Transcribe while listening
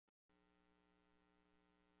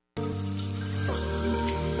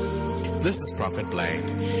This is Prophet Blake,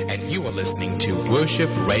 and you are listening to Worship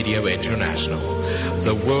Radio International,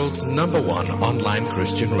 the world's #1 online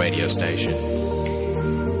Christian radio station.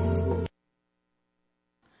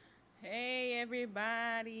 Hey,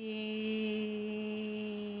 everybody.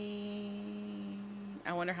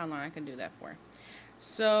 I wonder how long I can do that for.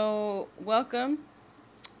 So, welcome.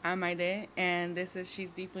 I'm Haydee, and this is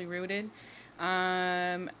She's Deeply Rooted.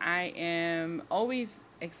 I am always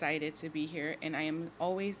excited to be here, and I am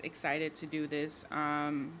always excited to do this.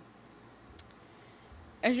 As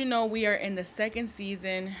you know, we are in the second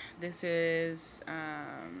season. This is,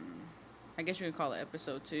 I guess you can call it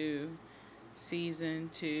episode 2,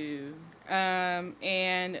 season 2.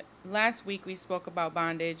 And last week we spoke about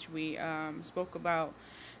bondage. We spoke about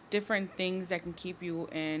different things that can keep you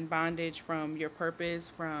in bondage from your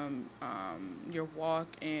purpose, from your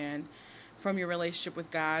walk, and from your relationship with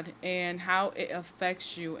God, and how it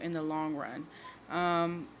affects you in the long run.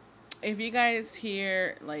 If you guys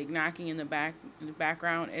hear like knocking in the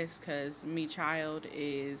background, it's because me child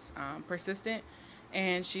is persistent,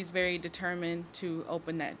 and she's very determined to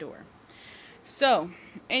open that door. So,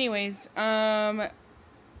 anyways, okay,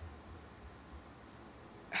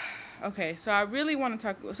 so I really want to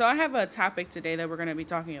talk. So I have a topic today that we're going to be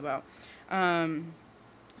talking about, and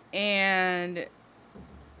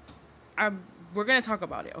we're going to talk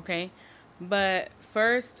about it, okay? But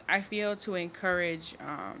first, I feel to encourage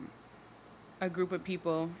a group of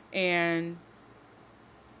people, and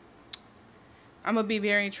I'm going to be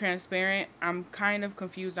very transparent. I'm kind of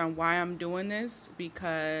confused on why I'm doing this,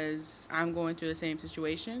 because I'm going through the same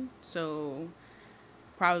situation, so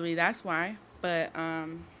probably that's why. But,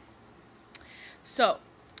 so,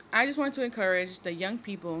 I just want to encourage the young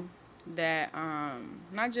people that,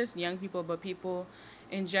 not just young people, but people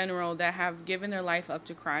in general that have given their life up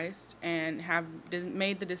to Christ and have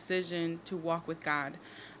made the decision to walk with God,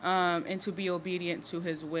 and to be obedient to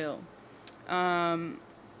His will. I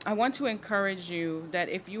want to encourage you that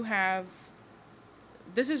if you have,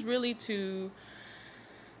 this is really to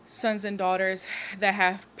sons and daughters that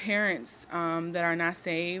have parents that are not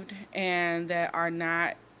saved and that are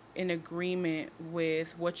not in agreement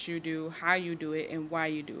with what you do, how you do it, and why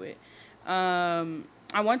you do it.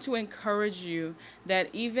 I want to encourage you that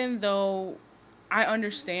even though I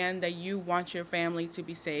understand that you want your family to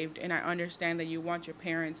be saved, and I understand that you want your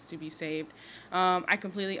parents to be saved, I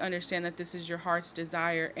completely understand that this is your heart's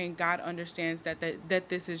desire, and God understands that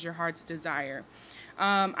this is your heart's desire.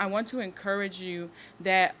 I want to encourage you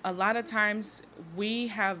that a lot of times we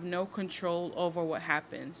have no control over what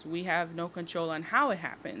happens. We have no control on how it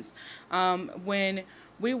happens. When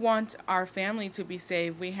we want our family to be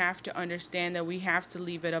saved, we have to understand that we have to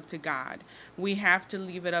leave it up to God. We have to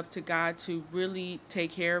leave it up to God to really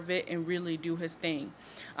take care of it and really do His thing.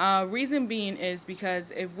 Reason being is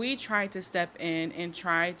because if we try to step in and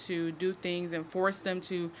try to do things and force them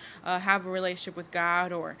to have a relationship with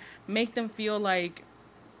God, or make them feel like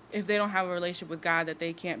if they don't have a relationship with God that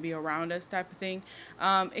they can't be around us type of thing,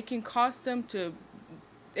 it can cause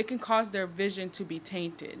their vision to be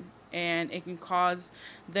tainted. And it can cause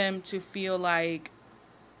them to feel like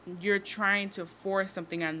you're trying to force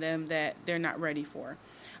something on them that they're not ready for.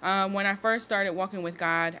 When I first started walking with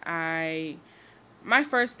God, my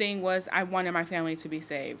first thing was I wanted my family to be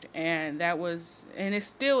saved. And it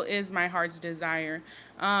still is my heart's desire.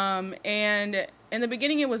 And in the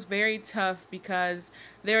beginning, it was very tough because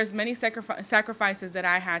there's many sacrifices that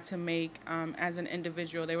I had to make as an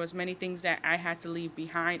individual. There was many things that I had to leave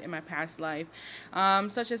behind in my past life,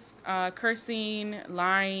 such as cursing,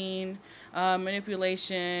 lying,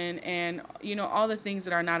 manipulation, and all the things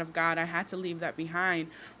that are not of God. I had to leave that behind.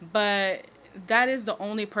 But that is the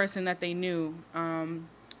only person that they knew.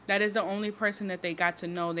 That is the only person that they got to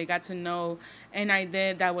know. They got to know an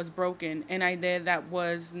Haydee that was broken, an Haydee that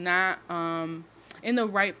was not in the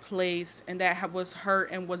right place, and that was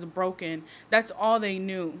hurt and was broken. That's all they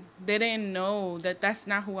knew. They didn't know that that's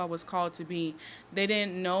not who I was called to be. They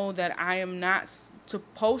didn't know that I am not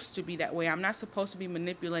supposed to be that way. I'm not supposed to be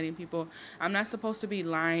manipulating people. I'm not supposed to be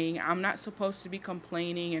lying. I'm not supposed to be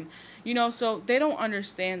complaining. And, so they don't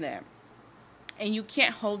understand that. And you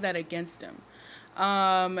can't hold that against them.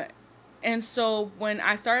 And so when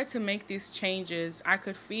I started to make these changes, I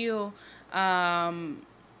could feel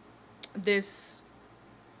this,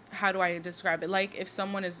 how do I describe it? Like if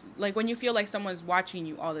someone is, like when you feel like someone's watching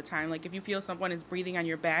you all the time, like if you feel someone is breathing on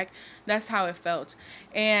your back, that's how it felt.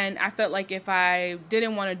 And I felt like if I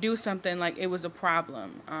didn't want to do something, like it was a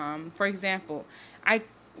problem. For example,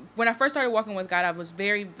 when I first started walking with God, I was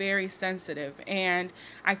very, very sensitive, and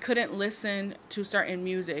I couldn't listen to certain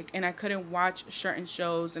music, and I couldn't watch certain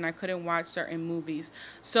shows, and I couldn't watch certain movies.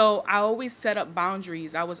 So I always set up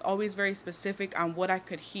boundaries. I was always very specific on what I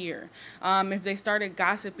could hear. If they started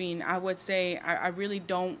gossiping, I would say, I really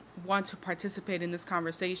don't want to participate in this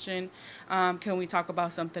conversation. Can we talk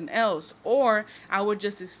about something else? Or I would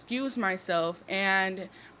just excuse myself, and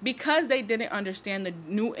because they didn't understand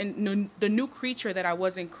the new creature that I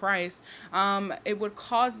was in Christ, it would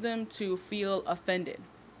cause them to feel offended,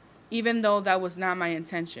 even though that was not my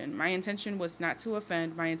intention. My intention was not to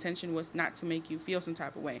offend. My intention was not to make you feel some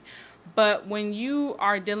type of way. But when you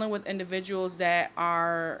are dealing with individuals that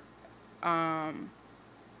are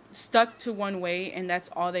stuck to one way and that's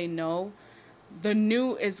all they know, the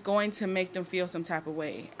new is going to make them feel some type of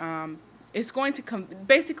way. It's going to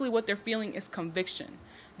basically what they're feeling is conviction.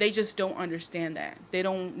 They just don't understand that. They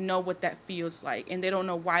don't know what that feels like, and they don't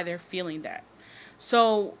know why they're feeling that.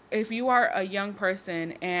 So if you are a young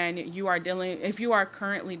person and if you are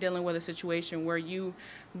currently dealing with a situation where you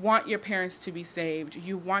want your parents to be saved,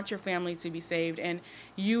 you want your family to be saved, and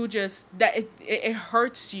you just, that it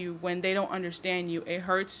hurts you when they don't understand you. It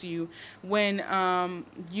hurts you when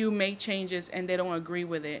you make changes and they don't agree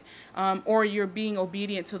with it, or you're being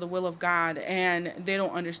obedient to the will of God and they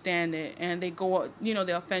don't understand it, and they go,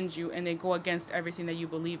 they offend you and they go against everything that you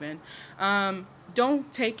believe in.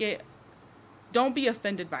 Don't be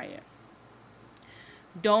offended by it.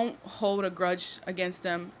 Don't hold a grudge against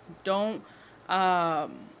them. Don't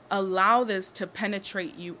allow this to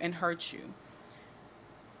penetrate you and hurt you.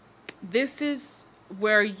 This is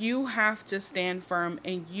where you have to stand firm,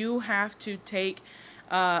 and you have to take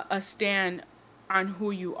a stand on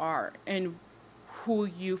who you are and who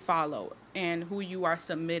you follow and who you are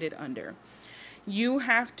submitted under. You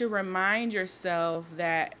have to remind yourself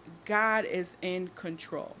that God is in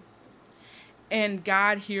control. And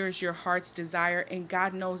God hears your heart's desire, and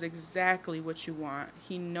God knows exactly what you want.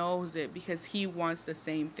 He knows it because He wants the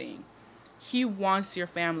same thing. He wants your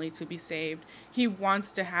family to be saved. He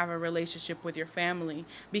wants to have a relationship with your family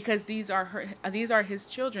because these are His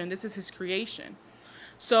children. This is His creation.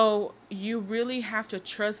 So you really have to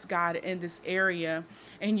trust God in this area,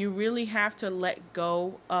 and you really have to let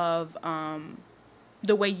go of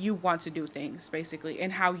the way you want to do things, basically,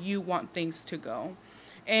 and how you want things to go.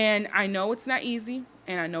 And I know it's not easy,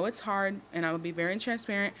 and I know it's hard, and I will be very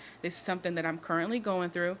transparent. This is something that I'm currently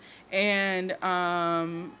going through, and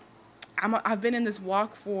I've been in this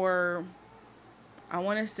walk for, I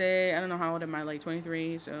want to say, I don't know how old am I, like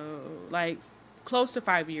 23, so like close to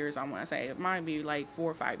 5 years, I want to say. It might be like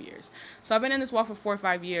 4 or 5 years. So I've been in this walk for 4 or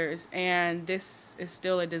 5 years, and this is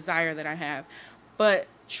still a desire that I have. But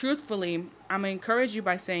truthfully, I'm going to encourage you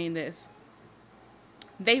by saying this.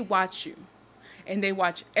 They watch you. And they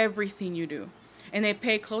watch everything you do. And they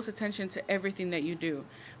pay close attention to everything that you do.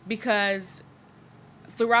 Because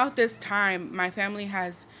throughout this time, my family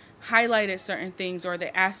has highlighted certain things, or they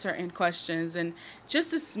ask certain questions. And just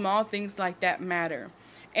the small things like that matter.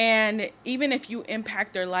 And even if you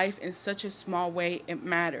impact their life in such a small way, it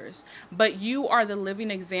matters. But you are the living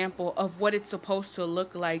example of what it's supposed to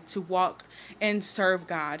look like to walk and serve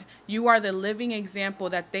God. You are the living example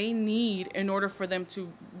that they need in order for them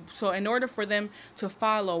to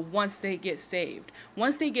follow once they get saved.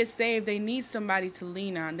 Once they get saved, they need somebody to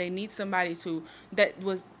lean on. They need somebody that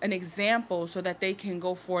was an example so that they can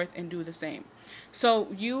go forth and do the same. So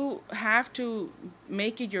you have to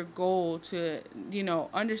make it your goal to,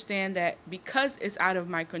 understand that because it's out of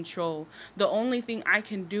my control, the only thing I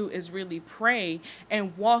can do is really pray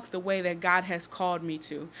and walk the way that God has called me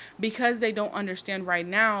to. Because they don't understand right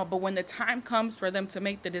now, but when the time comes for them to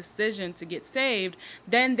make the decision to get saved,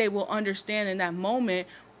 then they will understand in that moment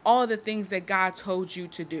all the things that God told you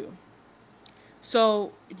to do.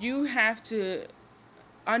 So you have to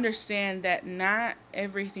understand that not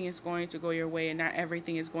everything is going to go your way and not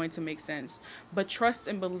everything is going to make sense, but trust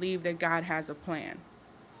and believe that God has a plan.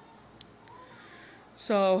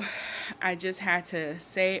 So I just had to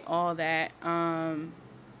say all that. And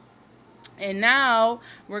now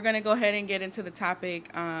we're going to go ahead and get into the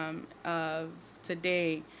topic of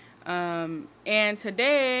today. And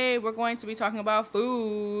today we're going to be talking about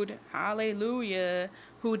food. Hallelujah.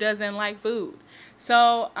 Who doesn't like food?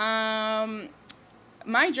 So,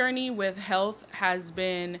 my journey with health has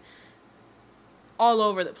been all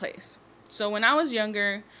over the place. So when I was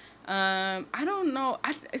younger, I don't know,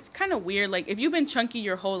 it's kind of weird. Like, if you've been chunky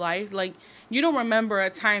your whole life, like, you don't remember a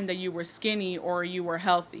time that you were skinny or you were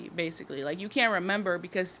healthy, basically. Like, you can't remember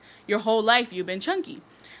because your whole life you've been chunky.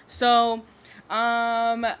 So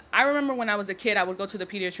I remember when I was a kid, I would go to the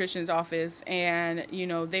pediatrician's office, and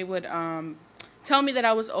they would tell me that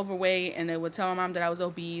I was overweight, and they would tell my mom that I was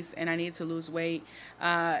obese and I needed to lose weight.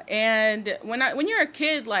 And when you're a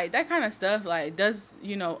kid, like, that kind of stuff, like, does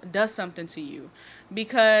something to you,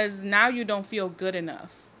 because now you don't feel good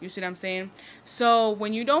enough. You see what I'm saying? So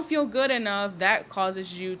when you don't feel good enough, that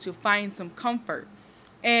causes you to find some comfort.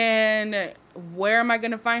 And where am I going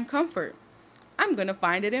to find comfort? I'm going to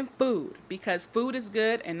find it in food, because food is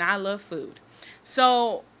good and I love food.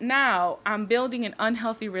 So now I'm building an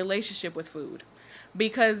unhealthy relationship with food,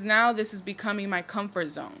 because now this is becoming my comfort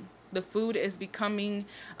zone. The food is becoming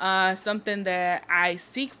something that I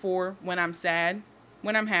seek for when I'm sad,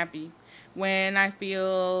 when I'm happy, when I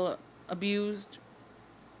feel abused.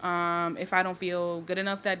 If I don't feel good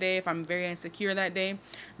enough that day, if I'm very insecure that day,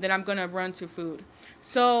 then I'm going to run to food.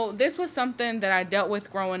 So this was something that I dealt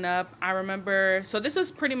with growing up. I remember, so this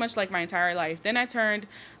was pretty much like my entire life. Then I turned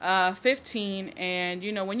 15, and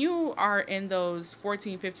when you are in those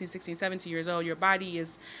 14, 15, 16, 17 years old, your body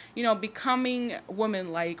is, becoming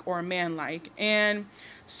woman-like or man-like. And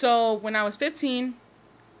so when I was 15,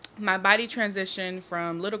 my body transitioned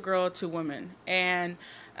from little girl to woman. And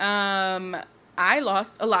I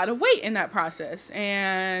lost a lot of weight in that process,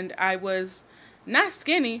 and I was not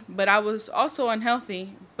skinny, but I was also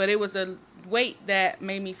unhealthy, but it was a weight that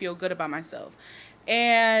made me feel good about myself.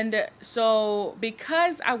 And so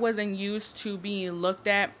because I wasn't used to being looked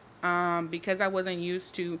at, because I wasn't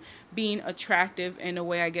used to being attractive in a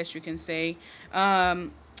way, I guess you can say,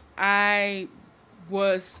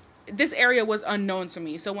 this area was unknown to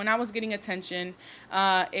me. So when I was getting attention,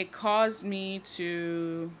 it caused me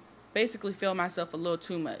to basically feel myself a little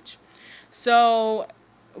too much. So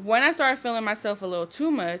when I started feeling myself a little too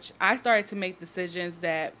much, I started to make decisions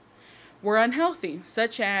that were unhealthy,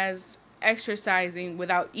 such as exercising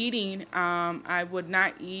without eating. I would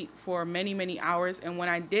not eat for many, many hours, and when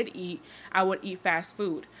I did eat, I would eat fast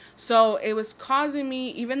food. So it was causing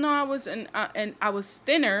me, even though I was and I was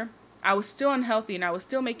thinner, I was still unhealthy, and I was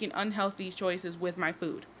still making unhealthy choices with my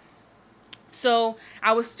food. So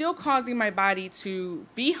I was still causing my body to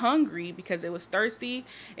be hungry because it was thirsty.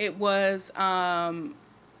 It was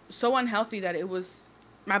so unhealthy that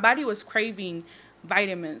my body was craving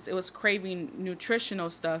vitamins. It was craving nutritional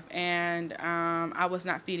stuff, and I was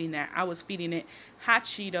not feeding that. I was feeding it hot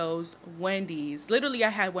Cheetos, Wendy's. Literally, I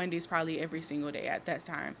had Wendy's probably every single day at that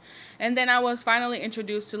time. And then I was finally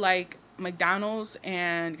introduced to like McDonald's,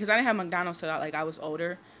 and because I didn't have McDonald's till like I was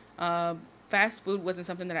older. Fast food wasn't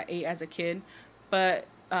something that I ate as a kid, but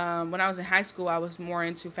when I was in high school, I was more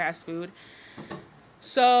into fast food.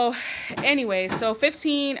 So anyway, so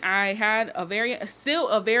 15, I had still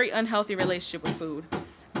a very unhealthy relationship with food.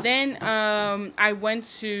 Then then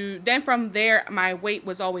from there, my weight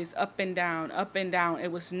was always up and down, up and down.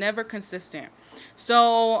 It was never consistent.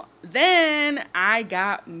 So then I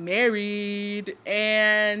got married,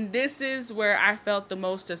 and this is where I felt the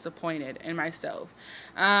most disappointed in myself.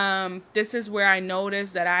 This is where I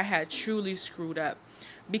noticed that I had truly screwed up,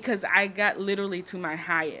 because I got literally to my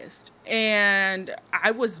highest, and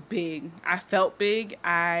I was big. I felt big.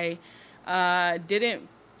 I didn't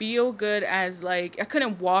feel good, as like I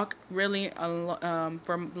couldn't walk really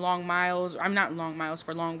for long miles. I'm not long miles,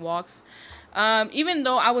 for long walks. Even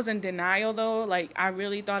though I was in denial, though, like I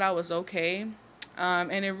really thought I was okay.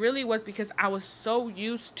 And it really was because I was so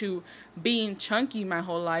used to being chunky my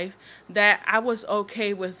whole life that I was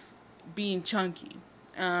okay with being chunky.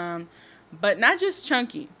 But not just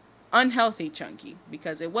chunky, unhealthy chunky,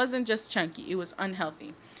 because it wasn't just chunky, it was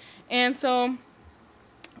unhealthy. And so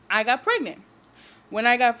I got pregnant. When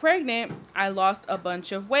I got pregnant, I lost a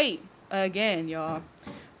bunch of weight again, y'all.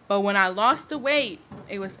 But when I lost the weight,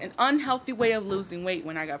 it was an unhealthy way of losing weight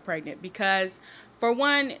when I got pregnant, because for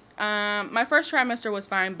one, my first trimester was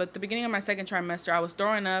fine, but the beginning of my second trimester, I was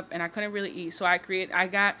throwing up and I couldn't really eat. So I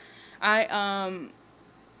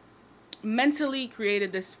mentally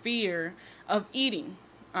created this fear of eating,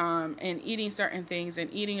 and eating certain things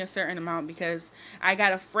and eating a certain amount, because I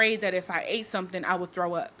got afraid that if I ate something, I would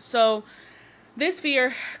throw up. So this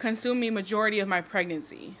fear consumed me majority of my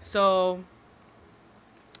pregnancy. So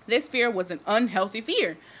this fear was an unhealthy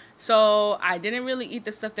fear. So I didn't really eat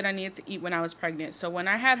the stuff that I needed to eat when I was pregnant. So when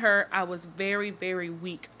I had her, I was very, very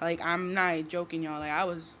weak. Like, I'm not joking, y'all. Like, I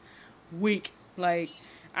was weak. Like,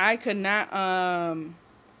 I could not, I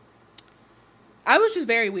was just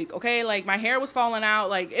very weak, okay? Like, my hair was falling out.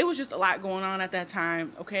 Like, it was just a lot going on at that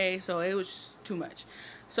time, okay? So it was just too much.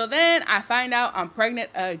 So then I find out I'm pregnant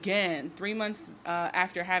again, 3 months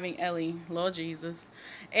after having Ellie, Lord Jesus.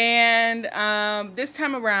 And this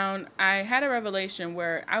time around, I had a revelation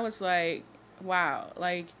where I was like, wow,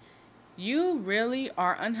 like, you really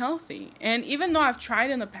are unhealthy. And even though I've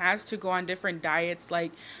tried in the past to go on different diets,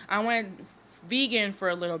 like I went vegan for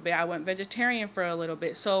a little bit, I went vegetarian for a little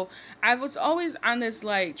bit. So I was always on this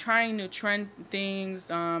like trying new trend things.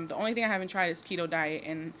 The only thing I haven't tried is keto diet,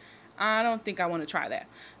 and I don't think I want to try that.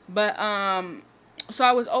 But so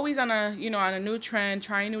I was always on a, on a new trend,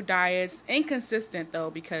 trying new diets, inconsistent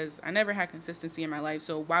though, because I never had consistency in my life.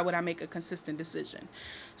 So why would I make a consistent decision?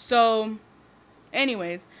 So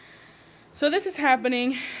anyways, so this is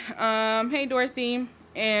happening. Hey, Dorothy.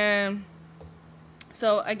 And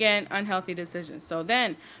so, again, unhealthy decisions. So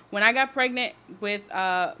then, when I got pregnant with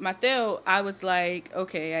Mateo, I was like,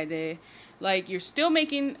 okay, I did. Like, you're still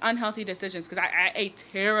making unhealthy decisions. Because I ate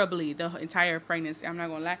terribly the entire pregnancy. I'm not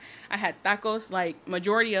going to lie. I had tacos, like,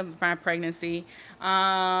 majority of my pregnancy.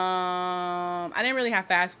 I didn't really have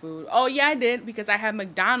fast food. Oh, yeah, I did. Because I had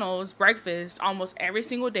McDonald's breakfast almost every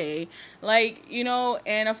single day. Like,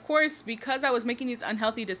 and of course, because I was making these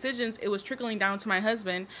unhealthy decisions, it was trickling down to my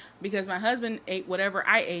husband. Because my husband ate whatever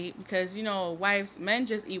I ate. Because, wives, men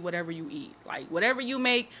just eat whatever you eat. Like, whatever you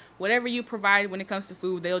make, whatever you provide when it comes to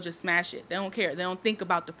food, they'll just smash it. They don't care. They don't think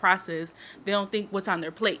about the process. They don't think what's on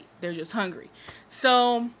their plate. They're just hungry.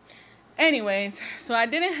 So, anyways, so I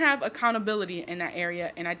didn't have accountability in that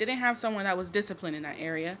area, and I didn't have someone that was disciplined in that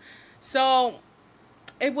area. So,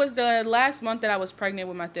 it was the last month that I was pregnant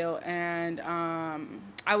with Mateo, and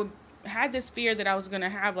had this fear that I was going to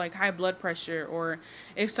have like high blood pressure, or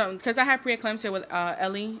if something, because I had preeclampsia with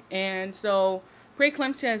Ellie, and so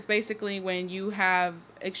preeclampsia is basically when you have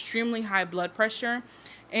extremely high blood pressure,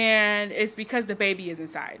 and it's because the baby is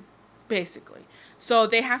inside, basically. So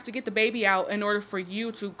they have to get the baby out in order for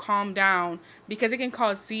you to calm down, because it can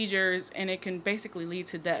cause seizures and it can basically lead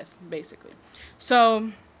to death, basically.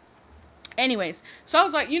 So anyways, so I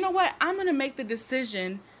was like, you know what? I'm going to make the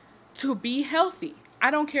decision to be healthy. I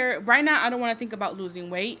don't care. Right now, I don't want to think about losing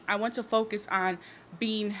weight. I want to focus on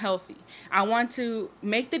being healthy. I want to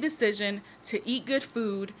make the decision to eat good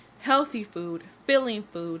food, healthy food, filling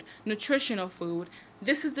food, nutritional food.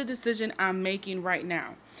 This is the decision I'm making right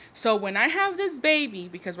now. So when I have this baby,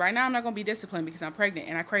 because right now I'm not going to be disciplined because I'm pregnant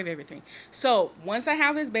and I crave everything. So once I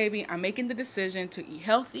have this baby, I'm making the decision to eat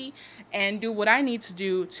healthy and do what I need to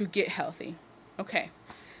do to get healthy. Okay.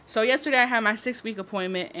 So yesterday I had my 6-week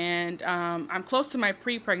appointment, and I'm close to my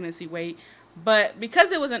pre-pregnancy weight. But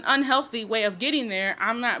because it was an unhealthy way of getting there,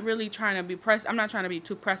 I'm not really trying to be pressed. I'm not trying to be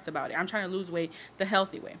too pressed about it. I'm trying to lose weight the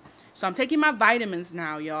healthy way. So I'm taking my vitamins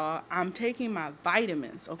now, y'all. I'm taking my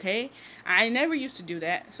vitamins, okay? I never used to do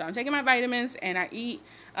that. So I'm taking my vitamins, and I eat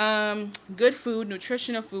good food,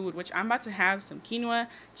 nutritional food, which I'm about to have some quinoa,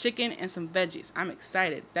 chicken, and some veggies. I'm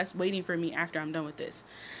excited. That's waiting for me after I'm done with this.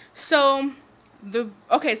 So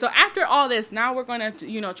so after all this, now we're going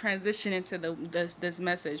to, transition into this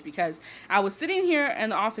message, because I was sitting here in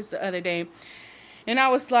the office the other day, and I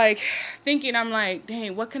was like thinking, I'm like,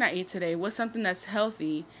 dang, what can I eat today? What's something that's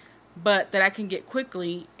healthy, but that I can get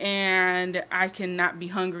quickly and I cannot be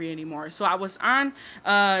hungry anymore? So I was on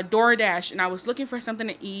DoorDash, and I was looking for something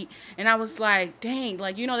to eat, and I was like, dang,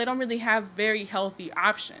 like, they don't really have very healthy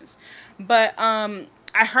options. But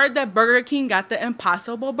I heard that Burger King got the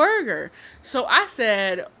Impossible Burger. So I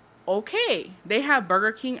said, okay, they have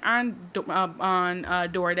Burger King on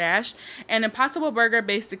DoorDash. And Impossible Burger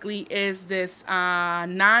basically is this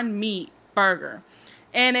non-meat burger.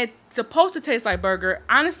 And it's supposed to taste like burger.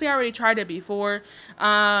 Honestly, I already tried it before.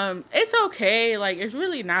 It's okay. Like, it's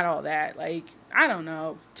really not all that. Like, I don't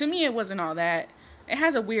know. To me, it wasn't all that. It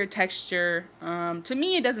has a weird texture. To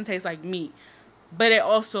me, it doesn't taste like meat. But it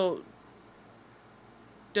also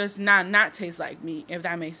does not taste like meat, if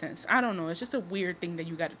that makes sense. I don't know. It's just a weird thing that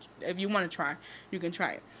you got to, if you want to try, you can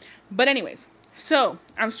try it. But anyways, so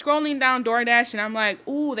I'm scrolling down DoorDash, and I'm like,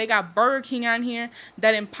 ooh, they got Burger King on here.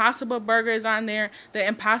 That Impossible Burger is on there. The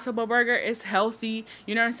Impossible Burger is healthy.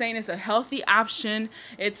 You know what I'm saying? It's a healthy option.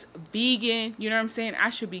 It's vegan. You know what I'm saying?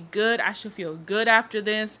 I should be good. I should feel good after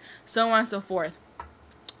this. So on and so forth.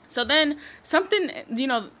 So then something,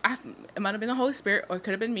 it might have been the Holy Spirit, or it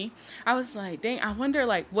could have been me. I was like, dang, I wonder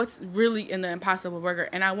like what's really in the Impossible Burger,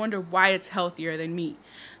 and I wonder why it's healthier than meat.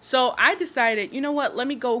 So I decided, you know what, let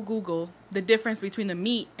me go Google the difference between the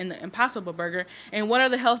meat and the Impossible Burger, and what are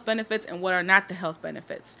the health benefits and what are not the health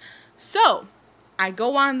benefits. So I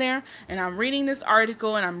go on there, and I'm reading this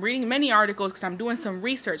article, and I'm reading many articles because I'm doing some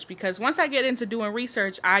research, because once I get into doing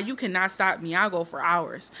research, you cannot stop me. I'll go for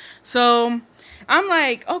hours. So I'm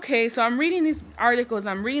like, okay, so I'm reading these articles.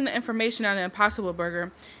 I'm reading the information on the Impossible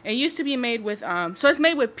Burger. It used to be made with, so it's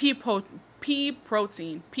made with pea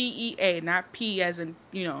protein, PEA, not P as in,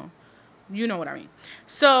 You know what I mean.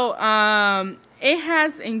 So it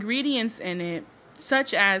has ingredients in it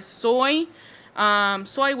such as soy,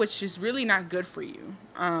 soy, which is really not good for you.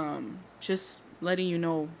 Just letting you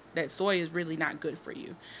know that soy is really not good for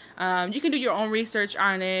you. You can do your own research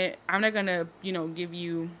on it. I'm not gonna, give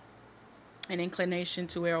you an inclination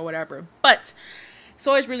to it or whatever. But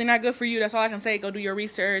soy is really not good for you. That's all I can say. Go do your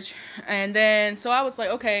research. And then, so I was like,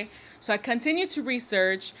 okay. So I continued to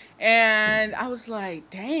research, and I was like,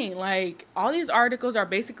 dang, like all these articles are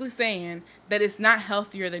basically saying that it's not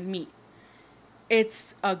healthier than meat.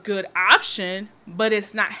 It's a good option, but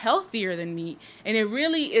it's not healthier than meat. And it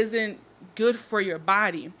really isn't good for your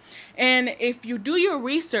body. And if you do your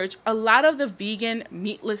research, a lot of the vegan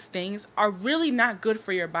meatless things are really not good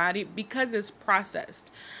for your body because it's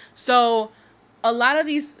processed. So a lot of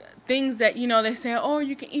these things that, they say, oh,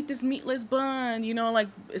 you can eat this meatless bun, like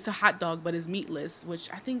it's a hot dog, but it's meatless,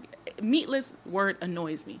 which I think meatless word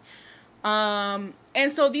annoys me. And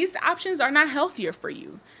so these options are not healthier for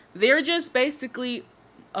you. They're just basically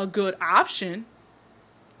a good option,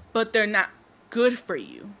 but they're not good for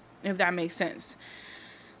you, if that makes sense.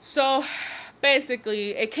 So basically,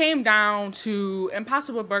 it came down to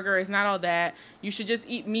Impossible Burger is not all that. You should just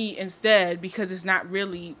eat meat instead because it's not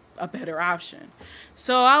really a better option.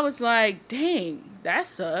 So I was like, dang, that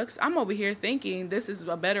sucks. I'm over here thinking this is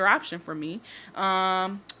a better option for me. So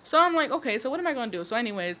I'm like, okay, so what am I going to do? So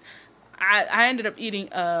anyways, I ended up eating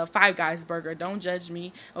a Five Guys burger. Don't judge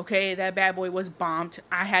me. Okay, that bad boy was bombed.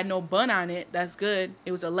 I had no bun on it. That's good.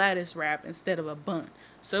 It was a lettuce wrap instead of a bun.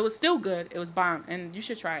 So it was still good. It was bomb. And you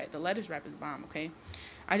should try it. The lettuce wrap is bomb, okay?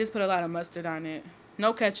 I just put a lot of mustard on it.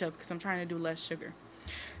 No ketchup because I'm trying to do less sugar.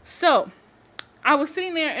 So I was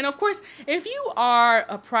sitting there. And of course, if you are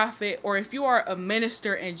a prophet or if you are a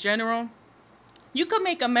minister in general, you could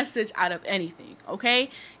make a message out of anything, okay?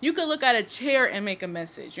 You could look at a chair and make a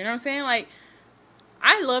message. You know what I'm saying? Like,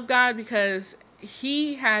 I love God because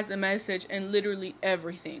he has a message in literally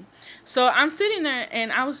everything. So I'm sitting there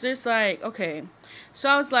and I was just like, okay. So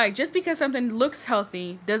I was like, just because something looks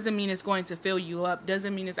healthy doesn't mean it's going to fill you up.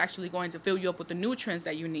 Doesn't mean it's actually going to fill you up with the nutrients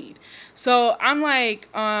that you need. So I'm like,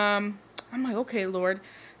 okay, Lord.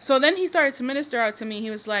 So then he started to minister out to me. He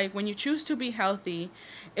was like, when you choose to be healthy,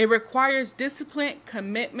 it requires discipline,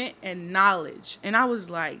 commitment, and knowledge. And I was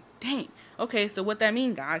like, dang, okay, so what that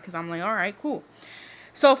mean, God? Because I'm like, all right, cool.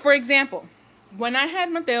 So for example, when I had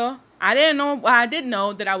Mateo, I didn't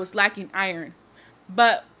know that I was lacking iron.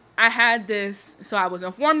 But I had this, so I was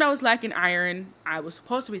informed I was lacking iron. I was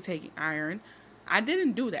supposed to be taking iron. I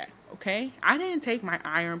didn't do that, okay? I didn't take my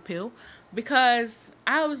iron pill because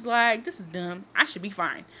I was like, this is dumb. I should be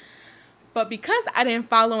fine. But because I didn't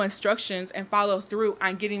follow instructions and follow through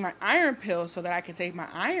on getting my iron pill so that I could take my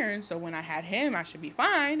iron, so when I had him, I should be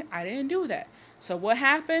fine, I didn't do that. So what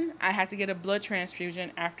happened? I had to get a blood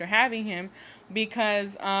transfusion after having him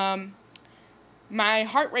because my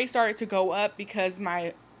heart rate started to go up because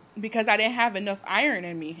I didn't have enough iron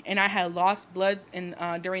in me, and I had lost blood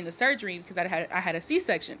during the surgery because I had a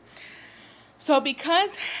C-section. So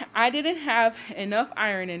because I didn't have enough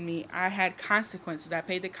iron in me, I had consequences. I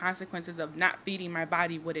paid the consequences of not feeding my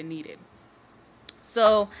body what it needed.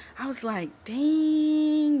 So I was like,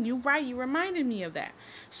 dang, you're right. You reminded me of that.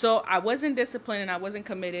 So I wasn't disciplined and I wasn't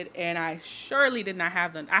committed, and I surely did not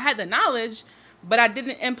have I had the knowledge, but I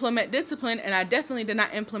didn't implement discipline, and I definitely did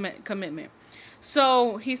not implement commitment.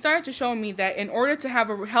 So he started to show me that in order to have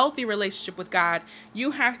a healthy relationship with God, you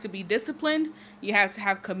have to be disciplined, you have to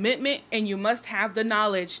have commitment, and you must have the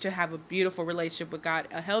knowledge to have a beautiful relationship with God,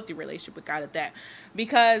 a healthy relationship with God at that.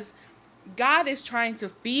 Because God is trying to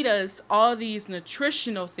feed us all these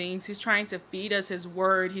nutritional things. He's trying to feed us his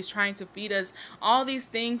word. He's trying to feed us all these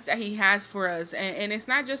things that he has for us. And it's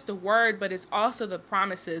not just the word, but it's also the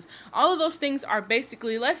promises. All of those things are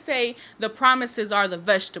basically, let's say the promises are the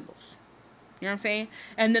vegetables. You know what I'm saying?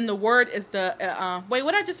 And then the word is the, wait,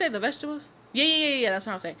 what did I just say? The vegetables? Yeah. That's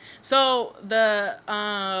what I'm saying. So the,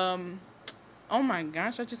 oh my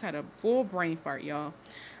gosh, I just had a full brain fart, y'all.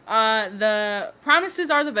 The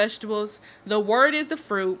promises are the vegetables. The word is the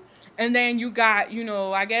fruit. And then you got,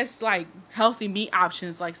 I guess like healthy meat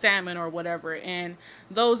options like salmon or whatever. And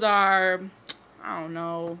those are, I don't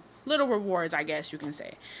know, little rewards, I guess you can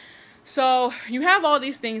say. So you have all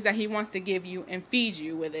these things that he wants to give you and feed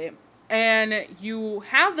you with it. And you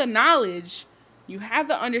have the knowledge, you have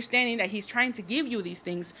the understanding that he's trying to give you these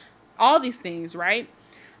things, all these things, right?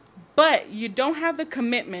 But you don't have the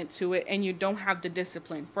commitment to it, and you don't have the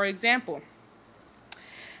discipline. For example,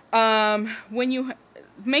 when you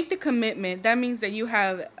make the commitment, that means that you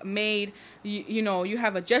have made, you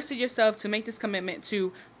have adjusted yourself to make this commitment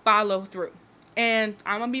to follow through. And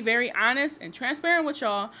I'm going to be very honest and transparent with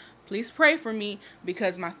y'all. Please pray for me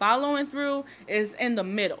because my following through is in the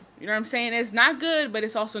middle. You know what I'm saying? It's not good, but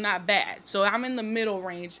it's also not bad. So I'm in the middle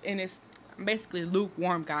range, and it's basically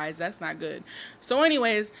lukewarm, guys. That's not good. So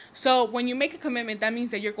anyways, so when you make a commitment, that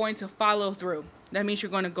means that you're going to follow through. That means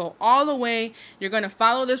you're going to go all the way. You're going to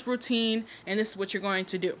follow this routine, and this is what you're going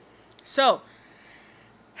to do. So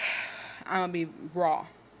I'm going to be raw.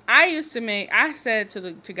 I said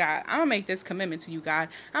to God, I'm going to make this commitment to you, God.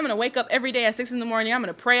 I'm going to wake up every day at 6 in the morning. I'm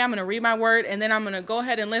going to pray. I'm going to read my word. And then I'm going to go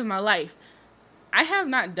ahead and live my life. I have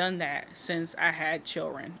not done that since I had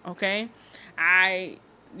children. Okay.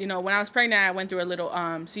 When I was pregnant, I went through a little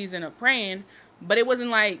season of praying, but it wasn't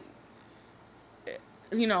like,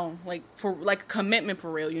 for like a commitment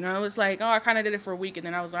for real. It was like, oh, I kind of did it for a week. And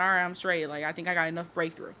then I was like, all right, I'm straight. Like, I think I got enough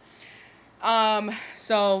breakthrough.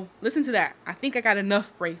 So listen to that. I think I got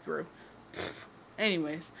enough breakthrough.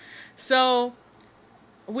 Anyways, so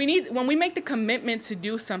when we make the commitment to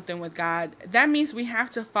do something with God, that means we have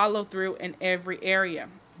to follow through in every area.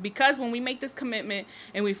 Because when we make this commitment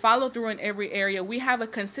and we follow through in every area, we have a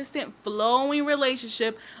consistent flowing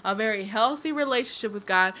relationship, a very healthy relationship with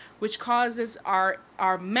God, which causes our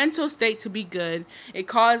mental state to be good. It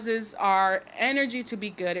causes our energy to be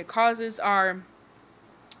good. It causes our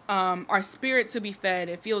spirit to be fed.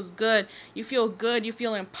 It feels good. You feel good. You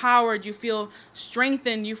feel empowered. You feel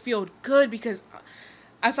strengthened. You feel good because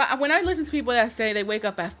when I listen to people that say they wake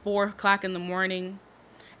up at 4 o'clock in the morning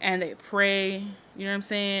and they pray, you know what I'm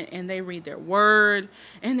saying? And they read their word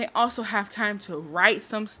and they also have time to write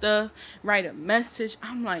some stuff, write a message.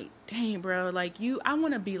 I'm like, dang, bro, like I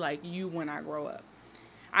want to be like you when I grow up.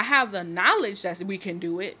 I have the knowledge that we can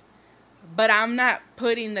do it, but I'm not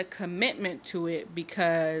putting the commitment to it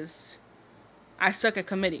because I suck at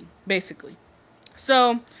committing, basically.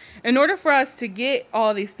 So in order for us to get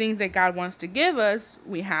all these things that God wants to give us,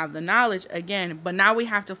 we have the knowledge again, but now we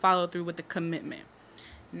have to follow through with the commitment.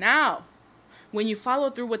 Now, when you follow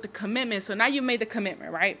through with the commitment, so now you made the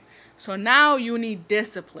commitment, right? So now you need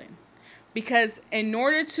discipline, because in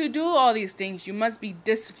order to do all these things, you must be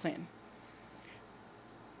disciplined.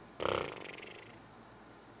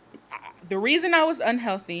 The reason I was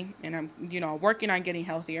unhealthy, and I'm, working on getting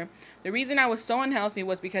healthier. The reason I was so unhealthy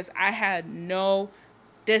was because I had no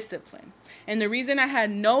discipline. And the reason I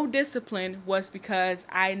had no discipline was because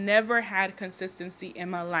I never had consistency in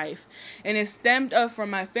my life. And it stemmed up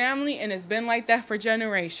from my family, and it's been like that for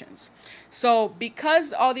generations. So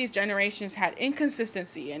because all these generations had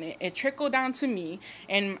inconsistency, and it trickled down to me,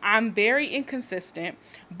 and I'm very inconsistent,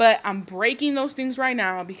 but I'm breaking those things right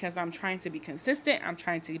now because I'm trying to be consistent, I'm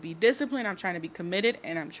trying to be disciplined, I'm trying to be committed,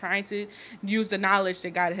 and I'm trying to use the knowledge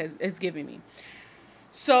that God has given me.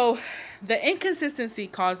 So the inconsistency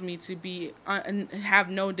caused me to have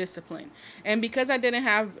no discipline. And because I didn't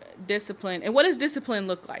have discipline, and what does discipline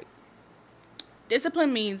look like?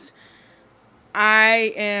 Discipline means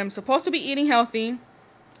I am supposed to be eating healthy.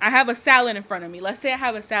 I have a salad in front of me. Let's say I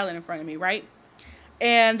have a salad in front of me, right?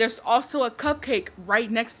 And there's also a cupcake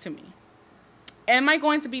right next to me. Am I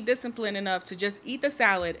going to be disciplined enough to just eat the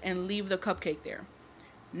salad and leave the cupcake there?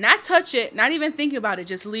 Not touch it, not even think about it,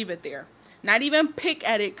 just leave it there. Not even pick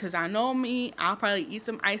at it, because I know me, I'll probably eat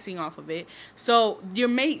some icing off of it. So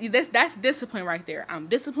that's discipline right there. I'm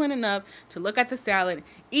disciplined enough to look at the salad,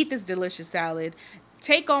 eat this delicious salad,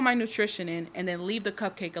 take all my nutrition in, and then leave the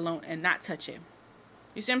cupcake alone and not touch it.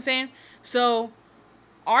 You see what I'm saying? So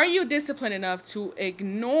are you disciplined enough to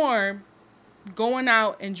ignore going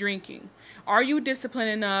out and drinking? Are you disciplined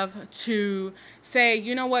enough to say,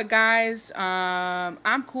 you know what, guys,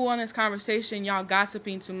 I'm cool on this conversation. Y'all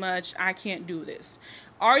gossiping too much. I can't do this.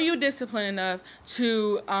 Are you disciplined enough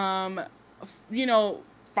to,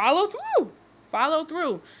 follow through? Follow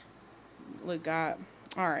through. Look, God.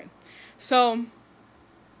 All right. So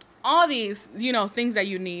all these, things that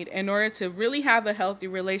you need in order to really have a healthy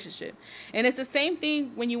relationship. And it's the same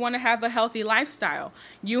thing when you want to have a healthy lifestyle.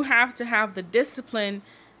 You have to have the discipline,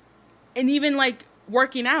 and even like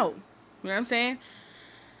working out. You know what I'm saying?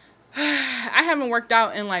 I haven't worked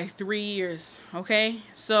out in like 3 years. Okay.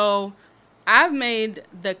 So I've made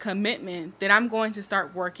the commitment that I'm going to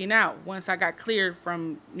start working out once I got cleared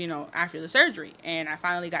from, after the surgery. And I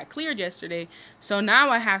finally got cleared yesterday. So now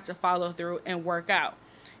I have to follow through and work out.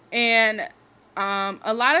 And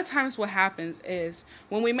a lot of times what happens is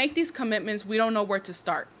when we make these commitments, we don't know where to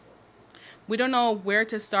start. We don't know where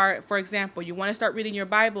to start. For example, you want to start reading your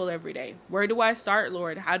Bible every day. Where do I start,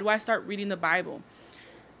 Lord? How do I start reading the Bible?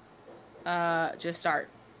 Just start.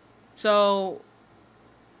 So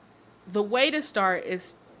the way to start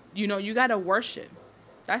is, you got to worship.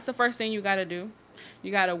 That's the first thing you got to do.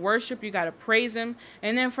 you got to worship, you got to praise him.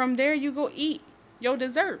 And then from there, you go eat your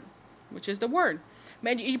dessert, which is the word.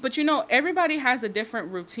 But you know, everybody has a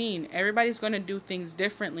different routine. Everybody's going to do things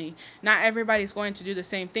differently. Not everybody's going to do the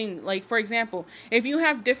same thing. Like, for example, if you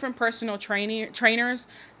have different personal trainers,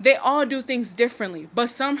 they all do things differently. But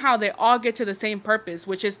somehow they all get to the same purpose,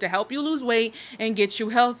 which is to help you lose weight and get you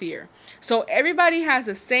healthier. So everybody has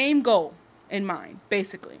the same goal in mind,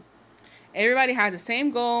 basically. Everybody has the same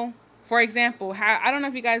goal. For example, I don't know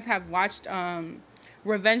if you guys have watched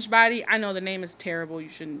Revenge Body. I know the name is terrible. You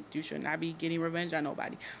should not be getting revenge on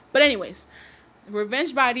nobody. But anyways,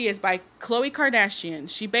 Revenge Body is by Khloe Kardashian.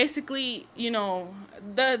 She basically, you know,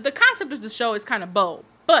 the concept of the show is kind of bold,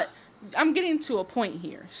 but I'm getting to a point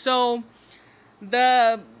here. So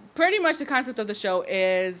pretty much the concept of the show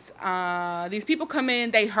is these people come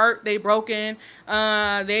in, they hurt, they broken,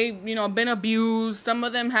 they, you know, been abused. Some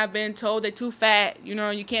of them have been told they're too fat, you know,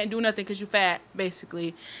 you can't do nothing because you're fat,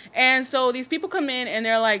 basically. And so these people come in and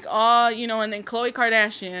they're like, oh, you know, and then Khloe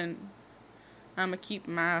Kardashian, I'm going to keep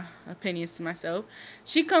my opinions to myself.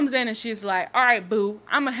 She comes in and she's like, all right, boo,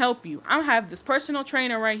 I'm going to help you. I'm going to have this personal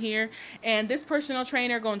trainer right here. And this personal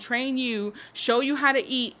trainer going to train you, show you how to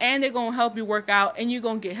eat, and they're going to help you work out. And you're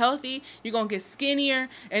going to get healthy. You're going to get skinnier.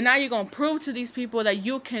 And now you're going to prove to these people that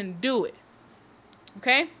you can do it.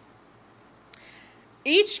 Okay?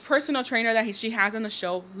 Each personal trainer that she has on the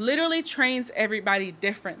show literally trains everybody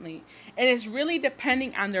differently. And it's really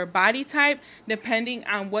depending on their body type, depending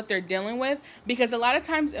on what they're dealing with. Because a lot of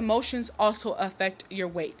times emotions also affect your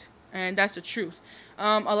weight. And that's the truth.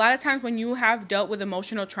 A lot of times when you have dealt with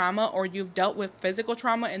emotional trauma or you've dealt with physical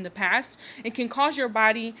trauma in the past, it can cause your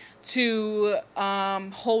body to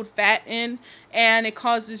hold fat in, and it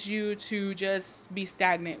causes you to just be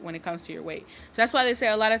stagnant when it comes to your weight. So that's why they say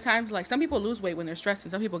a lot of times, like, some people lose weight when they're stressed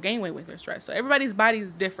and some people gain weight when they're stressed. So everybody's body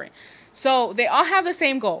is different. So they all have the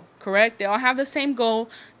same goal, correct? They all have the same goal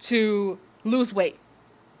to lose weight.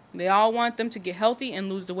 They all want them to get healthy and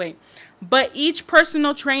lose the weight. But each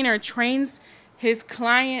personal trainer trains his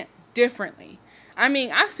client differently. I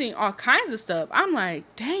mean, I've seen all kinds of stuff. I'm like,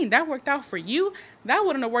 dang, that worked out for you. That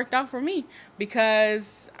wouldn't have worked out for me,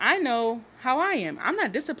 because I know how I am. I'm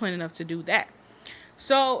not disciplined enough to do that.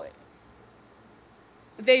 So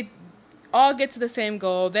they all get to the same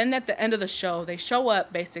goal. Then at the end of the show, they show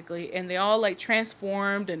up basically, and they all like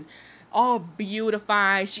transformed and all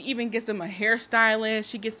beautified. She even gets them a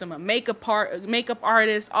hairstylist. She gets them a makeup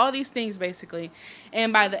artist, all these things basically.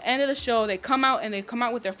 And by the end of the show, they come out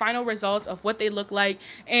with their final results of what they look like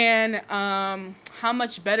and how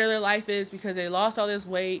much better their life is because they lost all this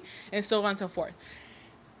weight and so on and so forth.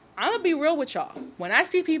 I'm gonna be real with y'all. When I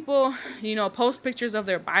see people, you know, post pictures of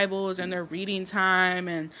their Bibles and their reading time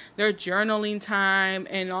and their journaling time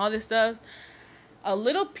and all this stuff, a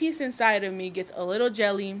little piece inside of me gets a little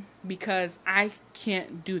jelly because I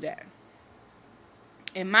can't do that.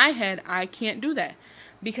 In my head, I can't do that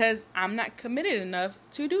because I'm not committed enough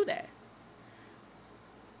to do that.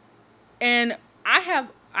 And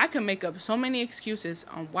I can make up so many excuses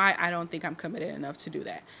on why I don't think I'm committed enough to do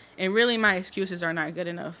that. And really my excuses are not good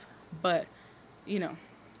enough, but, you know,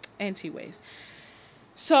 anyways.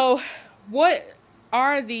 So why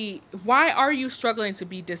are you struggling to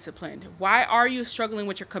be disciplined? Why are you struggling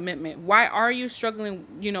with your commitment? Why are you struggling,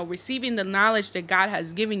 you know, receiving the knowledge that God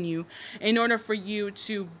has given you in order for you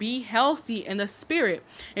to be healthy in the spirit,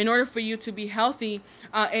 in order for you to be healthy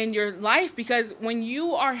in your life? Because when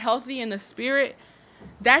you are healthy in the spirit,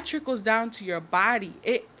 that trickles down to your body.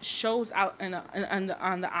 It shows out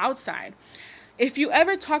on the outside. If you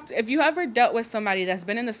ever dealt with somebody that's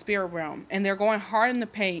been in the spirit realm and they're going hard in the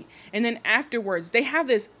paint, and then afterwards they have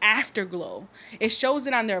this afterglow, it shows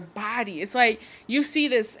it on their body. It's like you see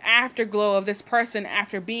this afterglow of this person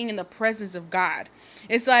after being in the presence of God.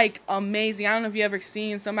 It's like amazing. I don't know if you ever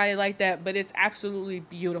seen somebody like that, but it's absolutely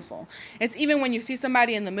beautiful. It's even when you see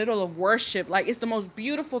somebody in the middle of worship, like it's the most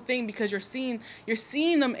beautiful thing because you're seeing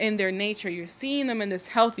them in their nature. You're seeing them in this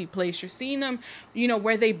healthy place. You're seeing them, you know,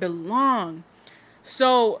 where they belong.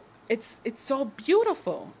 So it's so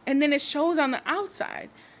beautiful. And then it shows on the outside.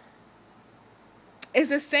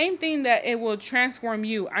 It's the same thing that it will transform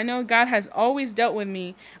you. I know God has always dealt with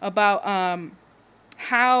me about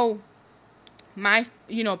how my,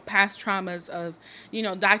 you know, past traumas of, you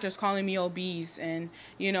know, doctors calling me obese and,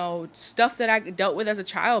 you know, stuff that I dealt with as a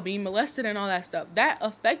child, being molested and all that stuff, that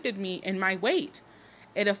affected me in my weight.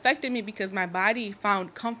 It affected me because my body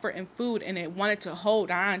found comfort in food and it wanted to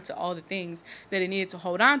hold on to all the things that it needed to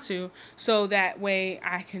hold on to so that way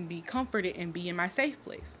I can be comforted and be in my safe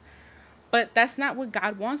place. But that's not what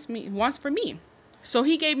God wants for me. So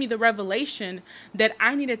he gave me the revelation that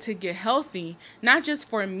I needed to get healthy, not just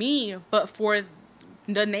for me, but for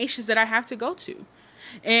the nations that I have to go to,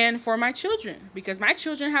 and for my children, because my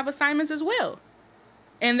children have assignments as well,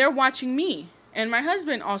 and they're watching me. And my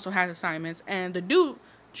husband also has assignments, and the dude,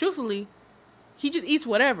 truthfully, he just eats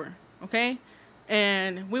whatever, okay?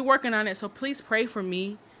 And we're working on it, so please pray for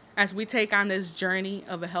me as we take on this journey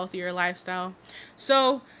of a healthier lifestyle.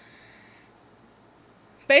 So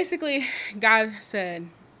basically, God said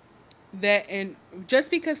that just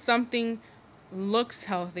because something looks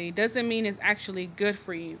healthy doesn't mean it's actually good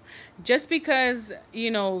for you. Just because,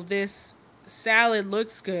 this salad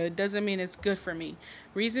looks good doesn't mean it's good for me.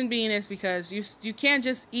 Reason being is because you can't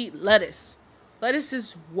just eat lettuce. Lettuce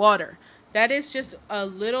is water. That is just a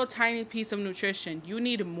little tiny piece of nutrition. You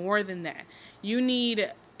need more than that. You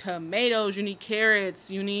need tomatoes, you need carrots,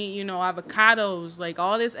 you need, avocados, like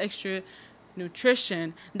all this extra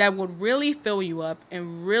nutrition that would really fill you up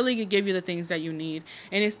and really give you the things that you need.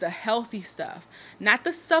 And it's the healthy stuff, not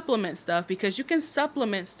the supplement stuff, because you can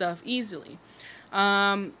supplement stuff easily.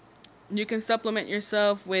 You can supplement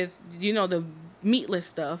yourself with, the meatless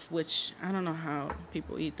stuff, which I don't know how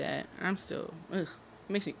people eat that. I'm still, it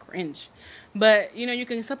makes me cringe. But, you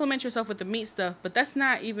can supplement yourself with the meat stuff, but that's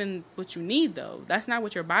not even what you need, though. That's not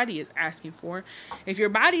what your body is asking for. If your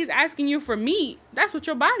body is asking you for meat, that's what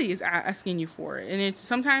your body is asking you for. And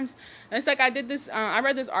sometimes, it's like I read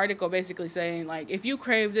this article basically saying, like, if you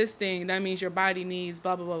crave this thing, that means your body needs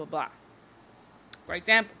blah, blah, blah, blah, blah. For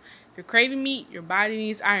example, if you're craving meat, your body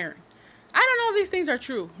needs iron. I don't know if these things are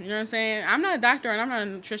true. You know what I'm saying? I'm not a doctor and I'm not a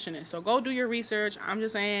nutritionist. So go do your research. I'm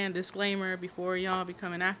just saying, disclaimer, before y'all be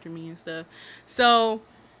coming after me and stuff. So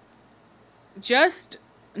just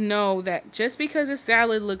know that just because a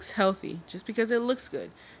salad looks healthy, just because it looks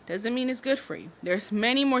good, doesn't mean it's good for you. There's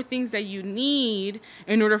many more things that you need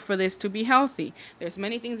in order for this to be healthy. There's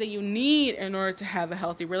many things that you need in order to have a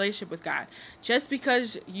healthy relationship with God. Just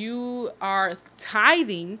because you are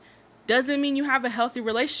tithing doesn't mean you have a healthy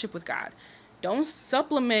relationship with God. Don't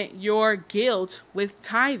supplement your guilt with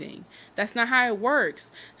tithing. That's not how it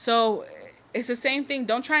works. So it's the same thing.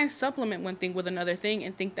 Don't try and supplement one thing with another thing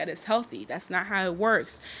and think that it's healthy. That's not how it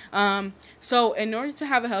works. So in order to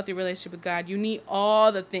have a healthy relationship with God, you need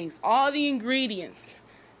all the things, all the ingredients,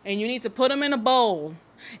 and you need to put them in a bowl,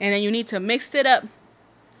 and then you need to mix it up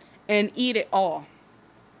and eat it all.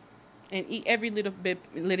 And eat every little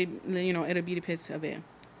bitty piece of it.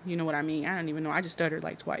 You know what I mean? I don't even know. I just stuttered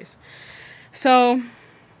like twice. So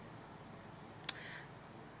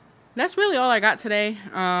that's really all I got today.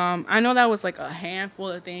 I know that was like a handful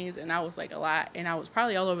of things, and that was like a lot, and I was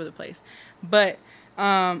probably all over the place. But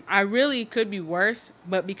I really could be worse.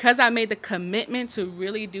 But because I made the commitment to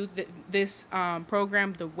really do this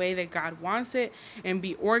program the way that God wants it, and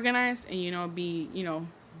be organized, and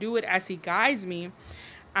do it as He guides me,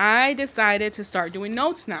 I decided to start doing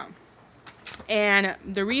notes now. And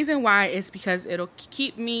the reason why is because it'll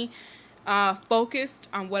keep me focused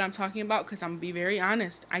on what I'm talking about, because I'm going to be very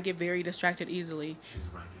honest, I get very distracted easily. She's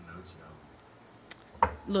writing notes,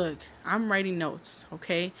 y'all. Look, I'm writing notes,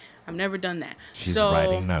 okay? I've never done that. She's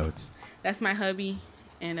writing notes. That's my hubby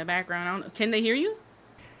in the background. Can they hear you?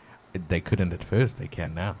 They couldn't at first. They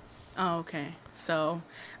can now. Oh, okay. So,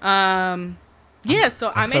 I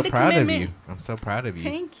made the commitment. I'm so proud of you.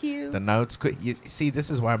 Thank you. The notes. You see, this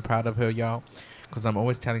is why I'm proud of her, y'all, because I'm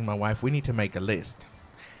always telling my wife we need to make a list,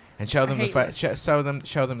 and show them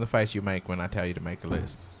show them the face you make when I tell you to make a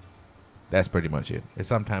list. That's pretty much it. And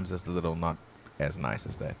sometimes it's a little not as nice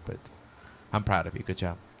as that, but I'm proud of you. Good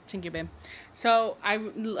job. Thank you, babe. So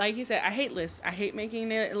like you said, I hate lists. I hate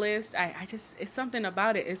making a list. It's something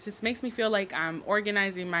about it. It just makes me feel like I'm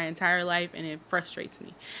organizing my entire life, and it frustrates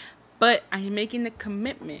me. But I am making the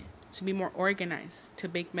commitment to be more organized, to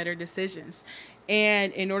make better decisions.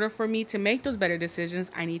 And in order for me to make those better decisions,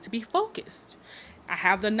 I need to be focused. I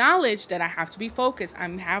have the knowledge that I have to be focused. I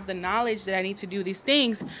have the knowledge that I need to do these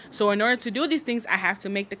things. So in order to do these things, I have to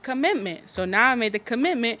make the commitment. So now I made the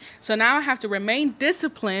commitment. So now I have to remain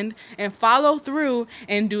disciplined and follow through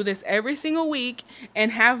and do this every single week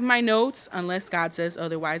and have my notes, unless God says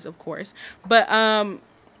otherwise, of course. But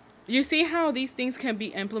you see how these things can be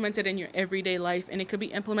implemented in your everyday life, and it could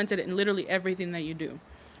be implemented in literally everything that you do.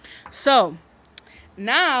 So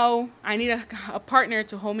now I need a partner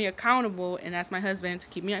to hold me accountable, and that's my husband, to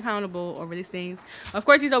keep me accountable over these things. Of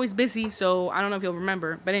course, he's always busy, so I don't know if he'll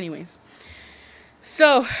remember. But anyways,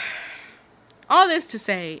 so all this to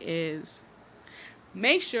say is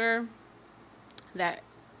make sure that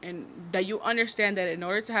you understand that in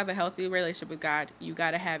order to have a healthy relationship with God, you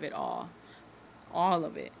got to have it all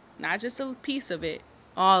of it. Not just a piece of it,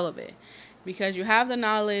 all of it. because you have the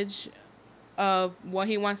knowledge of what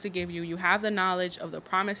he wants to give you. You have the knowledge of the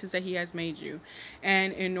promises that he has made you.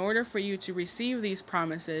 And in order for you to receive these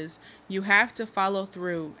promises, you have to follow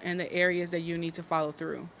through in the areas that you need to follow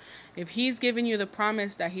through. If he's given you the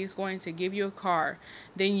promise that he's going to give you a car,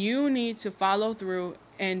 then you need to follow through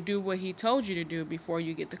and do what he told you to do before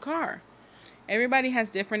you get the car. Everybody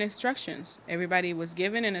has different instructions. Everybody was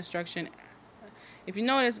given an instruction. If you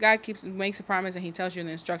notice, God makes a promise and he tells you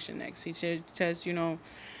the instruction next. He says,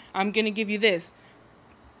 I'm going to give you this,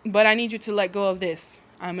 but I need you to let go of this.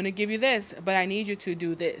 I'm going to give you this, but I need you to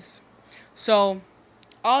do this. So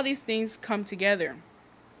all these things come together,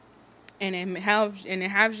 and it helps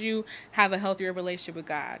you have a healthier relationship with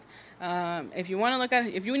God. If you want to look at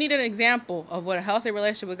it, if you need an example of what a healthy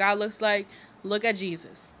relationship with God looks like, look at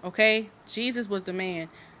Jesus. Okay, Jesus was the man.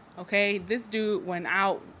 Okay, this dude went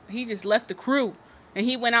out. He just left the crew, and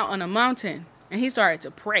he went out on a mountain, and he started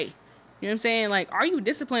to pray. You know what I'm saying? Like, are you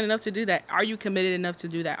disciplined enough to do that? Are you committed enough to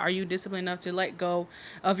do that? Are you disciplined enough to let go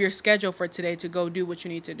of your schedule for today to go do what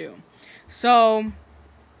you need to do? So,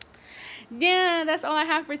 yeah, that's all I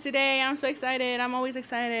have for today. I'm so excited. I'm always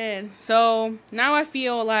excited. So, now I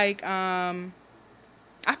feel like, I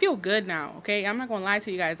feel good now, okay? I'm not going to lie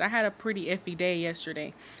to you guys. I had a pretty iffy day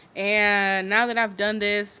yesterday. And now that I've done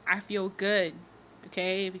this, I feel good,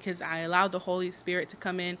 okay? Because I allowed the Holy Spirit to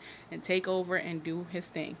come in and take over and do his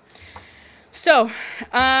thing. So,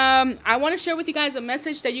 I want to share with you guys a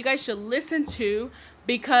message that you guys should listen to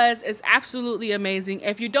because it's absolutely amazing.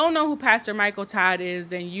 If you don't know who Pastor Michael Todd is,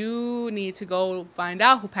 then you need to go find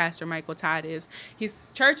out who Pastor Michael Todd is.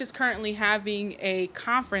 His church is currently having a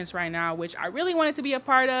conference right now, which I really wanted to be a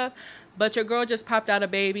part of, but your girl just popped out a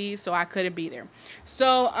baby, so I couldn't be there.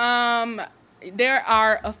 So, there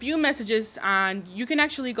are a few messages on, you can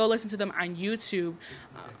actually go listen to them on YouTube.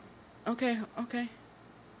 Okay.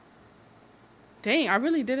 Dang, I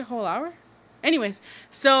really did a whole hour? Anyways,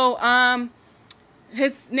 so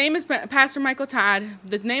his name is Pastor Michael Todd.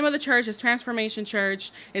 The name of the church is Transformation Church.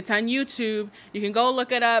 It's on YouTube. You can go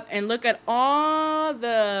look it up and look at all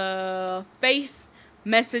the faith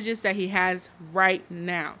messages that he has right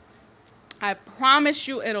now. I promise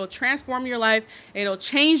you it'll transform your life, it'll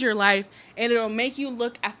change your life, and it'll make you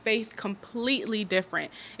look at faith completely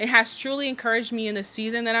different. It has truly encouraged me in the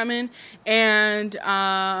season that I'm in, and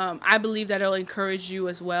I believe that it'll encourage you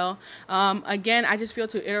as well. Again, I just feel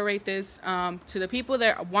to iterate this to the people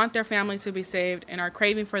that want their family to be saved and are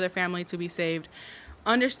craving for their family to be saved.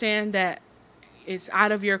 Understand that it's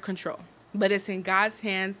out of your control. But it's in God's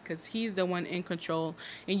hands because he's the one in control.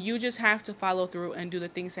 And you just have to follow through and do the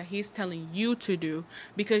things that he's telling you to do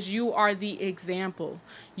because you are the example.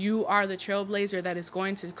 You are the trailblazer that is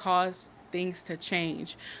going to cause things to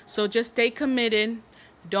change. So just stay committed.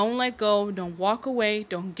 Don't let go. Don't walk away.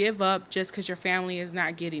 Don't give up just because your family is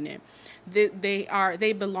not getting it.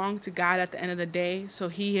 They belong to God at the end of the day. So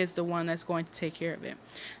he is the one that's going to take care of it.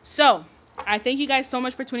 So I thank you guys so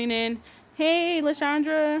much for tuning in. Hey,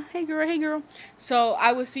 LaShandra. Hey, girl. So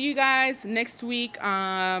I will see you guys next week,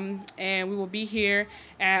 and we will be here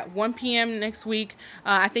at 1 p.m. next week.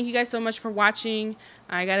 I thank you guys so much for watching.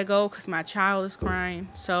 I got to go because my child is crying.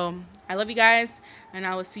 So I love you guys, and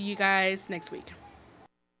I will see you guys next week.